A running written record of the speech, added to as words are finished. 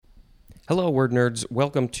Hello, word nerds.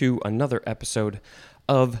 Welcome to another episode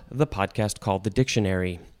of the podcast called The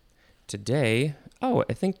Dictionary. I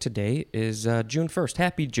think today is June 1st.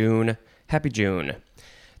 Happy June. Happy June.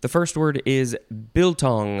 The first word is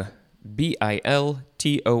biltong, B-I-L-T-O-N-G.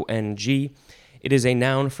 It is a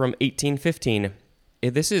noun from 1815.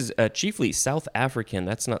 This is chiefly South African.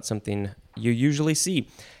 That's not something you usually see.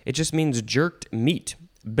 It just means jerked meat.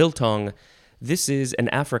 Biltong. This is an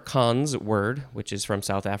Afrikaans word, which is from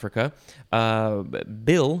South Africa.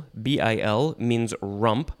 Bil, B-I-L, means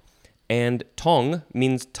rump, and tong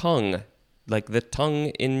means tongue, like the tongue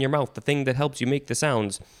in your mouth, the thing that helps you make the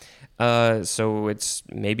sounds. So it's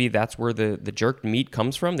maybe that's where the jerked meat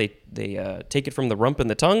comes from. They take it from the rump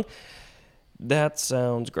and the tongue. That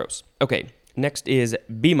sounds gross. Okay, next is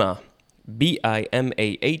bima,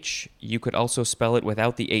 B-I-M-A-H. You could also spell it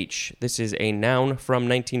without the H. This is a noun from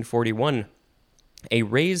 1941. A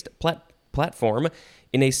raised platform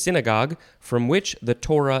in a synagogue from which the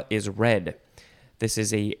Torah is read. This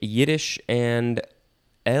is a Yiddish and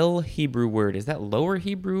Hebrew word. Is that Lower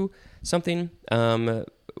Hebrew something?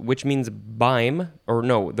 Which means bime, or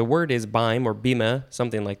no, the word is bime or bima,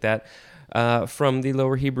 something like that. From the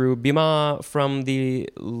Lower Hebrew, bima, from the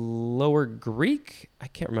Lower Greek. I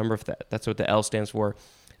can't remember if that's what the L stands for.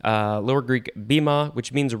 Lower Greek bima,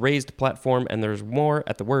 which means raised platform, and there's more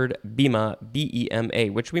at the word bema, B-E-M-A,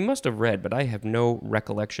 which we must have read, but I have no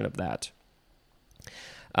recollection of that.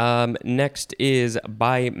 Next is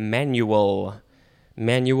bimanual,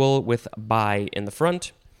 manual with bi in the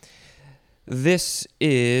front. This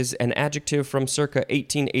is an adjective from circa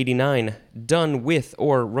 1889, done with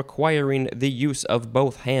or requiring the use of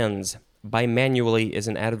both hands. Bimanually is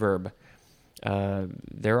an adverb.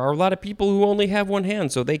 There are a lot of people who only have one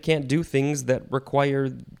hand, so they can't do things that require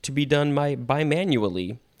to be done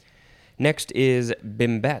bimanually. Next is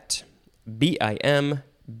bimbette, B-I-M-B-E-T-T-E,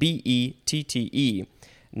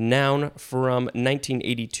 noun from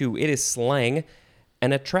 1982. It is slang,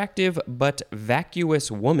 an attractive but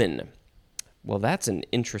vacuous woman. Well, that's an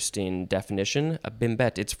interesting definition, a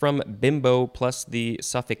bimbette. It's from bimbo plus the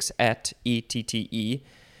suffix et, E-T-T-E.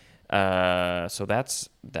 So that's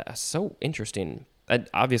so interesting.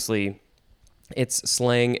 Obviously, it's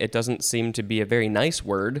slang. It doesn't seem to be a very nice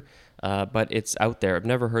word, but it's out there. I've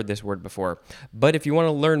never heard this word before. But if you want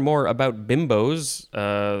to learn more about bimbos,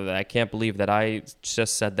 I can't believe that I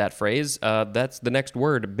just said that phrase. That's the next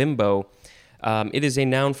word, bimbo. It is a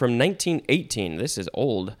noun from 1918. This is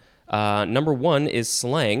old. Number one is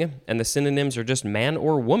slang, and the synonyms are just man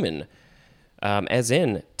or woman. As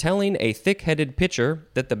in, telling a thick-headed pitcher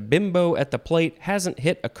that the bimbo at the plate hasn't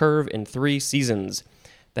hit a curve in 3 seasons.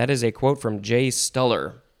 That is a quote from Jay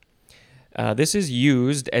Stuller. This is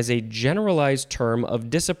used as a generalized term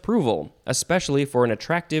of disapproval, especially for an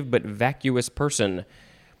attractive but vacuous person.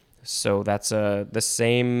 So that's the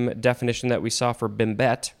same definition that we saw for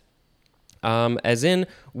bimbette. As in,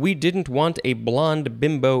 we didn't want a blonde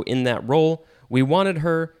bimbo in that role. We wanted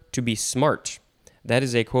her to be smart. That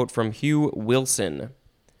is a quote from Hugh Wilson.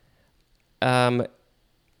 I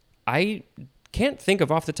can't think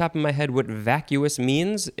of off the top of my head what vacuous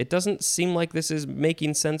means. It doesn't seem like this is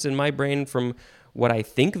making sense in my brain from what I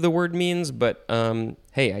think the word means, but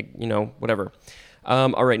whatever.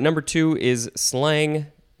 All right, number 2 is slang.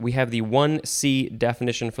 We have the 1C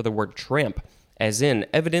definition for the word tramp, as in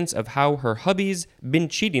evidence of how her hubby's been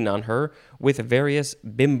cheating on her with various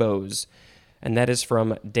bimbos. And that is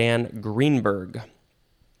from Dan Greenberg.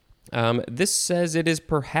 This says it is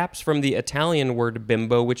perhaps from the Italian word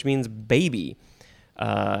bimbo, which means baby.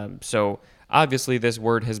 So obviously this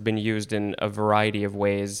word has been used in a variety of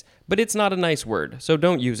ways, but it's not a nice word, so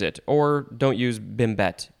don't use it, or don't use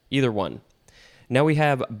bimbette, either one. Now we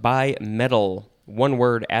have bimetal, one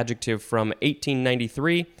word adjective from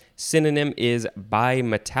 1893. Synonym is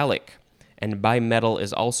bimetallic, and bimetal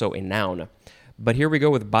is also a noun. But here we go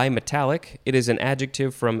with bimetallic. It is an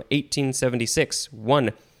adjective from 1876.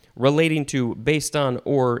 1. Relating to, based on,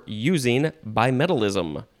 or using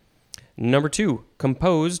bimetallism. Number 2.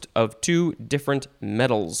 Composed of 2 different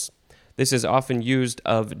metals. This is often used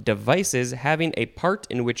of devices having a part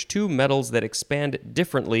in which 2 metals that expand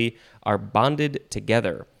differently are bonded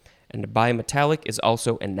together. And bimetallic is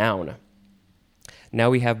also a noun. Now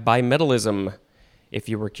we have bimetallism, if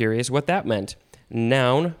you were curious what that meant.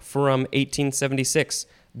 Noun from 1876,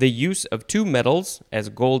 the use of 2 metals, as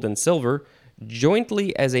gold and silver,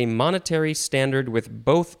 jointly as a monetary standard with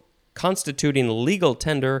both constituting legal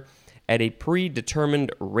tender at a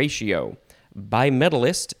predetermined ratio.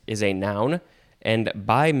 Bimetallist is a noun, and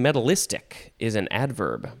bimetallistic is an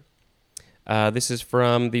adverb. This is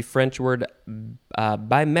from the French word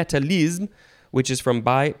bimetallisme, which is from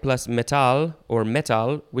bi plus metal or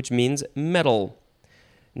metal, which means metal.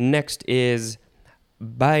 Next is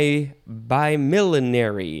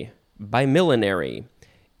bimillenary. Bimillenary.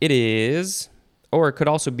 It is, or it could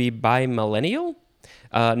also be bimillennial.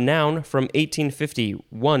 Noun from 1850.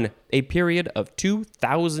 1. A period of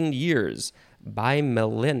 2,000 years.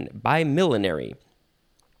 Bimillenary.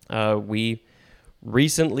 We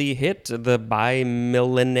recently hit the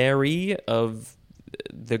bimillenary of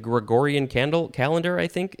the Gregorian calendar, I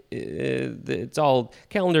think. It's all,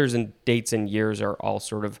 calendars and dates and years are all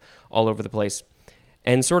sort of all over the place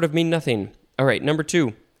and sort of mean nothing. All right, number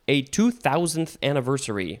 2, a 2000th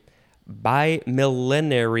anniversary.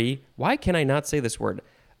 Bimillenary. Why can I not say this word?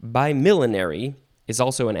 Bimillenary is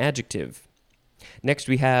also an adjective. Next,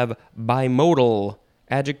 we have bimodal,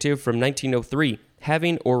 adjective from 1903,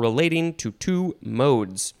 having or relating to two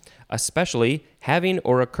modes, especially having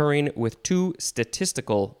or occurring with two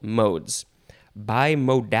statistical modes.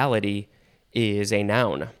 Bimodality is a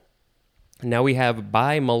noun. Now we have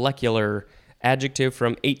bimolecular, adjective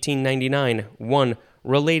from 1899. 1.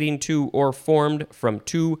 Relating to or formed from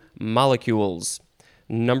two molecules.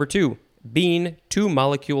 Number 2. Being two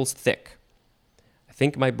molecules thick. I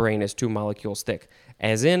think my brain is two molecules thick.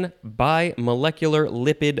 As in bimolecular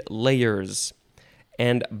lipid layers.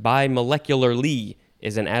 And bimolecularly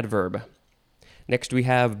is an adverb. Next we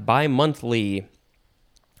have bimonthly.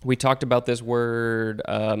 We talked about this word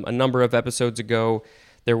a number of episodes ago.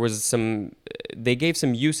 They gave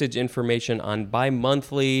some usage information on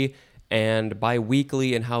bimonthly and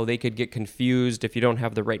biweekly and how they could get confused if you don't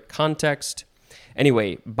have the right context.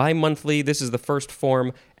 Anyway, bimonthly, this is the first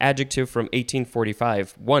form, adjective from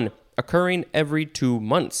 1845. 1. Occurring every 2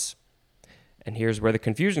 months. And here's where the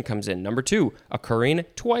confusion comes in. Number 2, occurring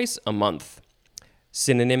twice a month.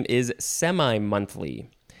 Synonym is semi-monthly.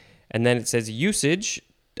 And then it says usage.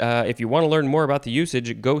 If you want to learn more about the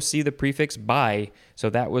usage, go see the prefix bi. So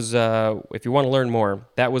that was, if you want to learn more,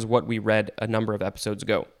 that was what we read a number of episodes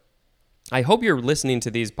ago. I hope you're listening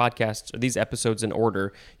to these podcasts, or these episodes in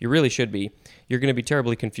order. You really should be. You're going to be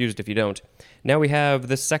terribly confused if you don't. Now we have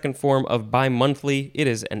the second form of bi-monthly. It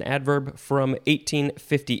is an adverb from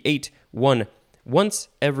 1858. 1, once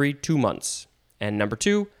every 2 months. And number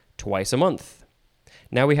 2, twice a month.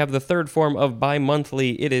 Now we have the third form of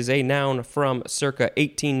bi-monthly. It is a noun from circa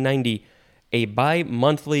 1890. A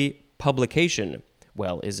bi-monthly publication.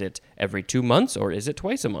 Well, is it every 2 months or is it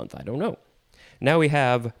twice a month? I don't know. Now we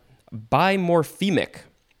have bimorphemic.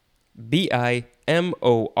 B-I-M-O-R-P-H-E-M-I-C.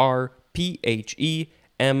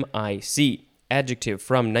 Adjective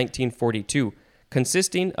from 1942.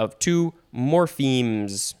 Consisting of two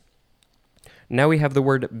morphemes. Now we have the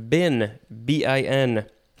word bin. B-I-N.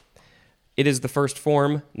 It is the first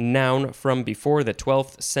form, noun from before the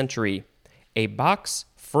 12th century. A box,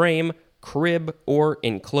 frame, crib, or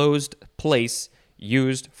enclosed place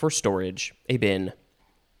used for storage. A bin.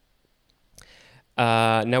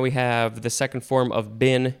 Now we have the second form of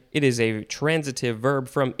bin. It is a transitive verb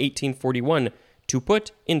from 1841, to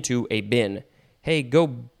put into a bin. Hey, go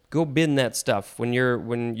bin that stuff. When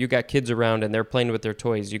you got kids around and they're playing with their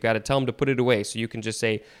toys, you got to tell them to put it away. So you can just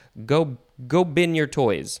say, go bin your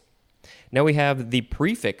toys. Now we have the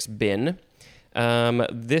prefix bin.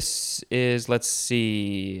 This is, let's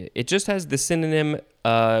see, it just has the synonym,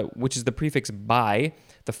 which is the prefix bi,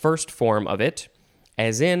 the first form of it,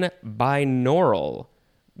 as in binaural,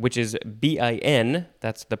 which is B-I-N,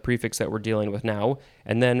 that's the prefix that we're dealing with now,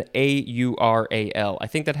 and then A-U-R-A-L. I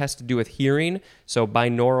think that has to do with hearing, so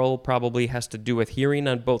binaural probably has to do with hearing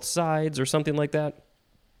on both sides or something like that.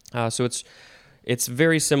 So it's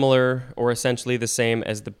very similar or essentially the same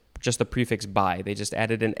as just the prefix bi. They just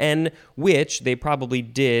added an N, which they probably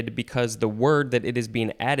did because the word that it is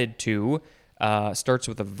being added to starts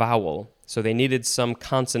with a vowel. So they needed some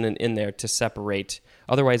consonant in there to separate.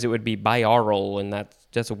 Otherwise, it would be biaural, and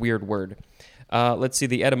that's a weird word. Let's see.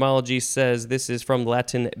 The etymology says this is from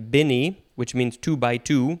Latin bini, which means 2 by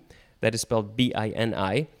 2. That is spelled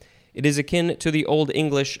B-I-N-I. It is akin to the Old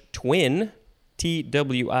English twin,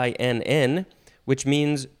 T-W-I-N-N, which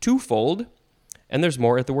means twofold. And there's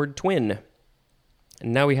more at the word twin.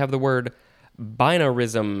 And now we have the word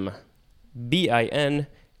binarism, B-I-N-A-R-I-S-M.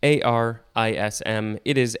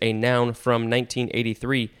 It is a noun from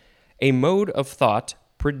 1983, a mode of thought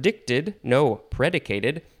predicated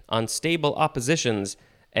on stable oppositions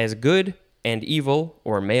as good and evil,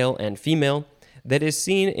 or male and female, that is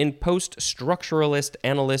seen in post-structuralist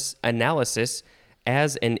analysis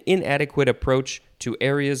as an inadequate approach to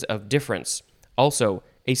areas of difference. Also,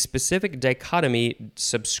 a specific dichotomy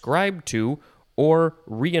subscribed to or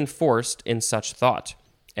reinforced in such thought,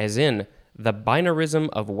 as in the binarism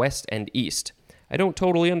of West and East. I don't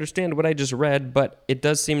totally understand what I just read, but it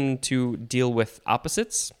does seem to deal with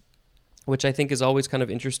opposites, which I think is always kind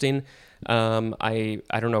of interesting. I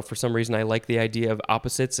don't know, for some reason I like the idea of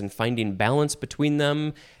opposites and finding balance between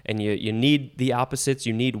them, and you need the opposites,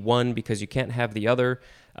 you need one because you can't have the other.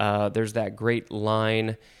 There's that great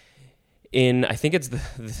line in, I think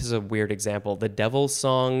this is a weird example, the Devil's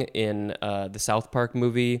song in the South Park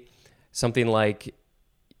movie, something like,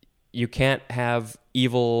 you can't have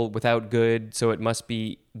evil without good, so it must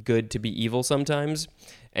be good to be evil sometimes.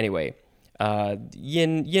 Anyway,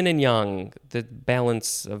 yin and yang, the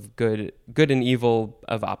balance of good and evil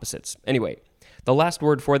of opposites. Anyway, the last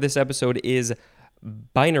word for this episode is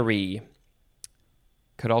binary.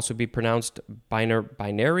 Could also be pronounced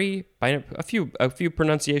binary. A few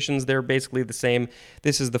pronunciations. They're basically the same.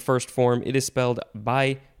 This is the first form. It is spelled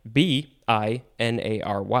B-I-N-A-R-Y.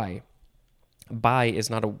 Bi is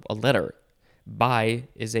not a letter. Bi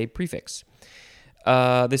is a prefix.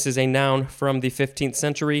 This is a noun from the 15th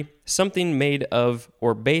century, something made of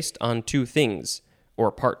or based on two things or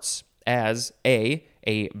parts, as a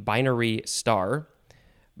binary star.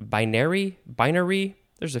 Binary,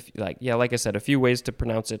 there's like I said, a few ways to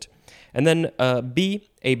pronounce it. And then B,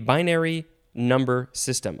 a binary number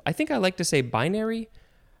system. I think I like to say binary,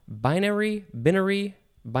 I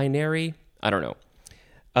don't know.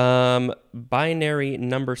 Binary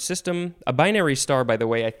number system. A binary star, by the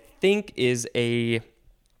way, I think is a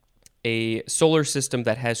solar system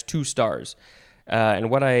that has two stars. And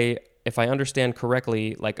if I understand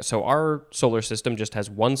correctly, so our solar system just has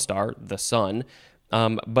one star, the sun.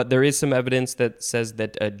 But there is some evidence that says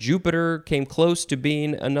that Jupiter came close to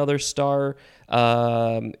being another star.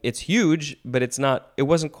 It's huge, but it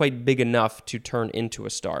wasn't quite big enough to turn into a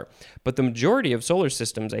star. But the majority of solar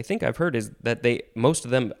systems, I think I've heard, is that most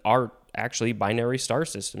of them are actually binary star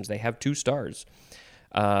systems. They have two stars.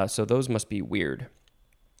 So those must be weird.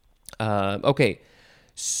 Okay,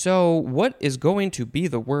 so what is going to be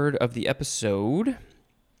the word of the episode?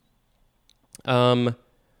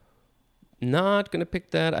 Not going to pick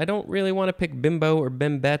that. I don't really want to pick bimbo or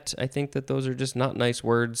bimbet. I think that those are just not nice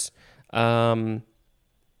words. Let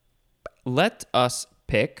us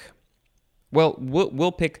pick... Well,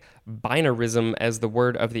 we'll pick binarism as the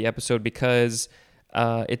word of the episode because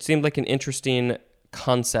it seemed like an interesting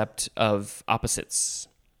concept of opposites.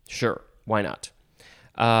 Sure, why not?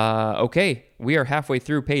 Okay, we are halfway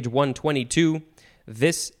through page 122.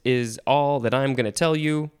 This is all that I'm going to tell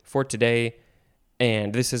you for today.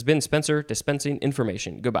 And this has been Spencer dispensing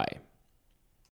information. Goodbye.